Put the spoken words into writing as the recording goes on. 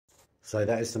So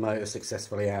that is the motor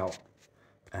successfully out,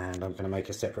 and I'm going to make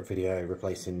a separate video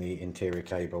replacing the interior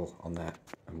cable on that,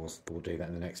 and we'll do that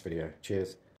in the next video.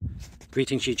 Cheers.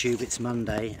 Greetings YouTube, it's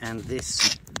Monday, and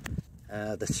this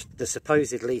the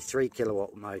supposedly 3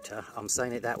 kilowatt motor, I'm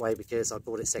saying it that way because I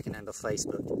bought it second hand off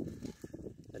Facebook,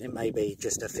 and it may be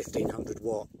just a 1500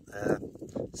 watt.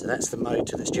 So that's the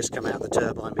motor that's just come out of the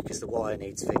turbine because the wire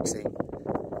needs fixing.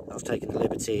 I've taken the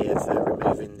liberty of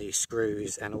removing the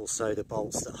screws and also the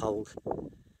bolts that hold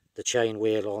the chain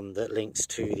wheel on that links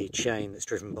to the chain that's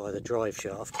driven by the drive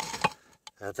shaft.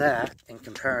 That, in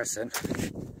comparison,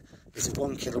 is a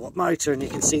 1 kilowatt motor, and you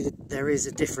can see that there is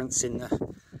a difference in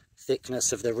the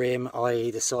thickness of the rim,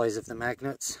 i.e. the size of the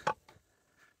magnets.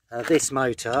 This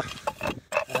motor,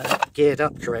 geared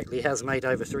up correctly, has made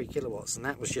over 3 kilowatts, and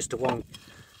that was just a 1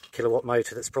 kilowatt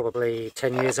motor that's probably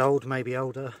 10 years old, maybe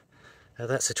older.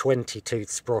 That's a 20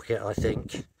 tooth sprocket, I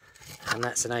think, and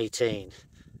that's an 18.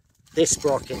 This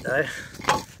sprocket though,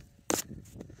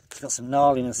 it's got some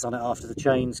gnarliness on it after the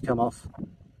chains come off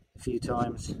a few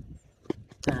times,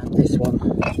 and this one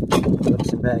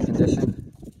looks in better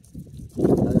condition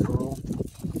overall.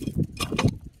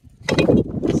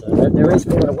 So there is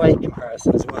more a weight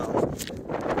comparison as well.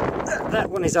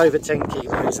 That one is over 10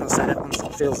 kilos, and I'll say that one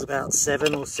feels about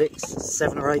 7 or 6,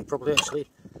 7 or 8 probably actually.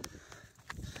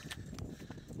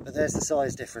 But there's the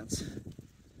size difference.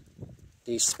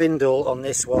 The spindle on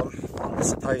this one, on the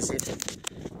supposed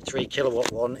 3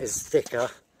 kilowatt one, is thicker.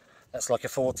 That's like a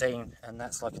 14 and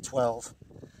that's like a 12.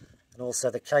 And also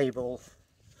the cable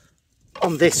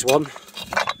on this one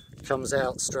comes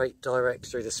out straight direct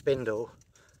through the spindle,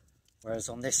 whereas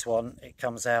on this one it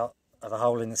comes out of a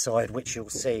hole in the side, which you'll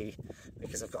see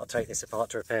because I've got to take this apart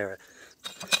to repair it.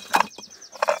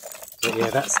 But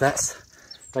yeah, that's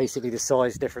basically the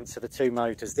size difference of the two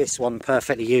motors. This one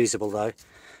perfectly usable though,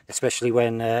 especially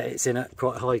when it's in a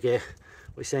quite high gear.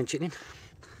 What are you saying, chicken?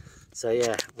 So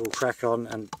yeah, we'll crack on,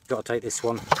 and got to take this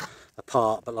one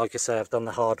apart, but like I say, I've done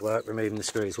the hard work removing the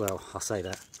screws. Well, I'll say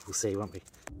that, we'll see, won't we?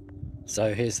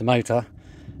 So here's the motor,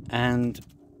 and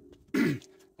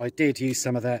I did use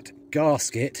some of that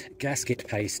gasket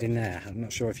paste in there. I'm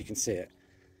not sure if you can see it.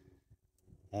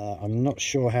 I'm not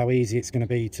sure how easy it's going to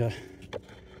be to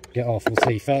get off. We'll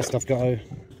see. First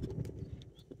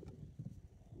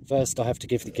I have to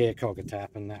give the gear cog a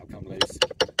tap, and that'll come loose.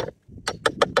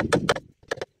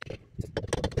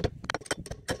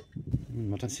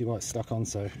 I don't see why it's stuck on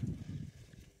so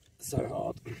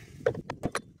hard.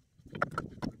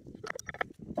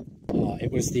 It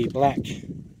was the black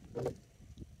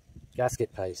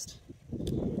gasket paste,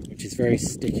 which is very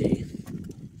sticky.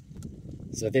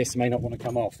 So this may not want to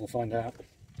come off. We'll find out.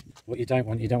 What you don't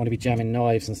want to be jamming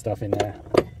knives and stuff in there.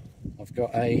 I've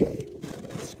got a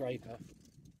scraper.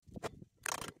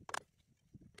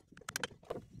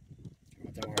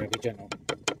 Don't worry, be gentle.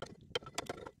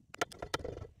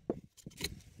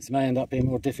 This may end up being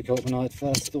more difficult than I had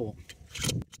first thought.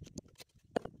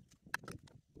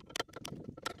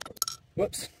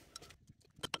 Whoops.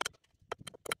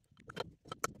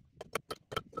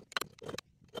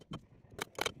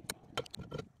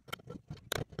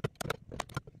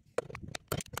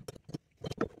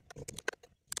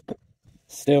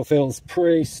 Still feels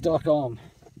pretty stuck on.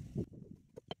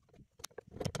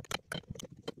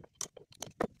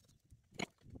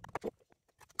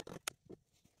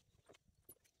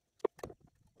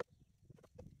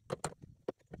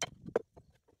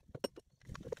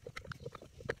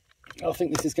 I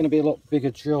think this is going to be a lot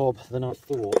bigger job than I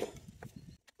thought.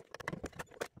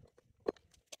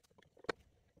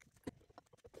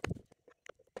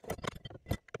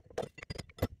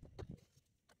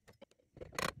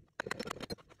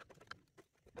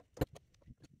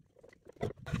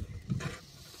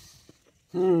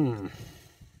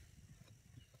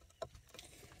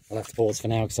 I'll have to pause for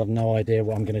now because I've no idea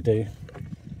what I'm going to do.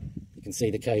 You can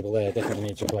see the cable there, definitely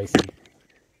needs replacing.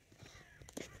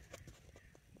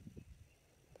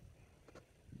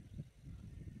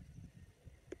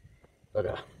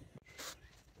 Bugger.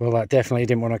 Well, that definitely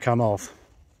didn't want to come off.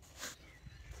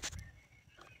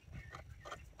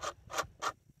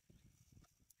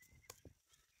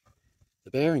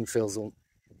 The bearing feels all...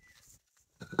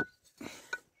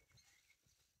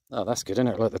 Oh, that's good, isn't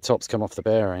it? Like the top's come off the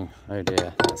bearing. Oh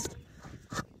dear,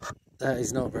 that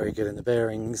is not very good, and the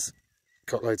bearing's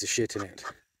got loads of shit in it.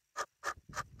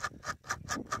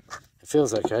 It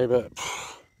feels okay, but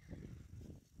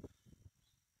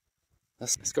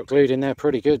it's got glued in there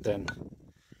pretty good then,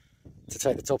 to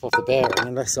take the top off the bearing,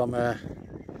 unless I'm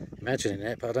imagining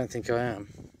it, but I don't think I am.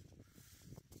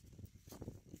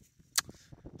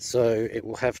 So it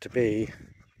will have to be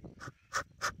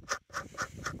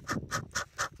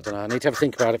I don't know, I need to have a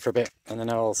think about it for a bit and then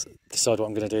I'll decide what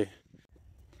I'm going to do.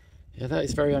 Yeah, that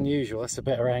is very unusual. That's a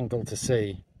better angle to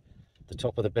see the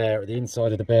top of the bearing, the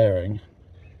inside of the bearing,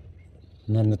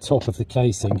 and then the top of the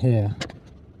casing here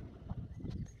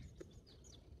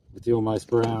with the almost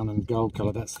brown and gold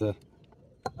colour. That's the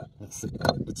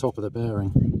top of the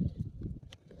bearing.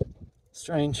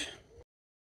 Strange.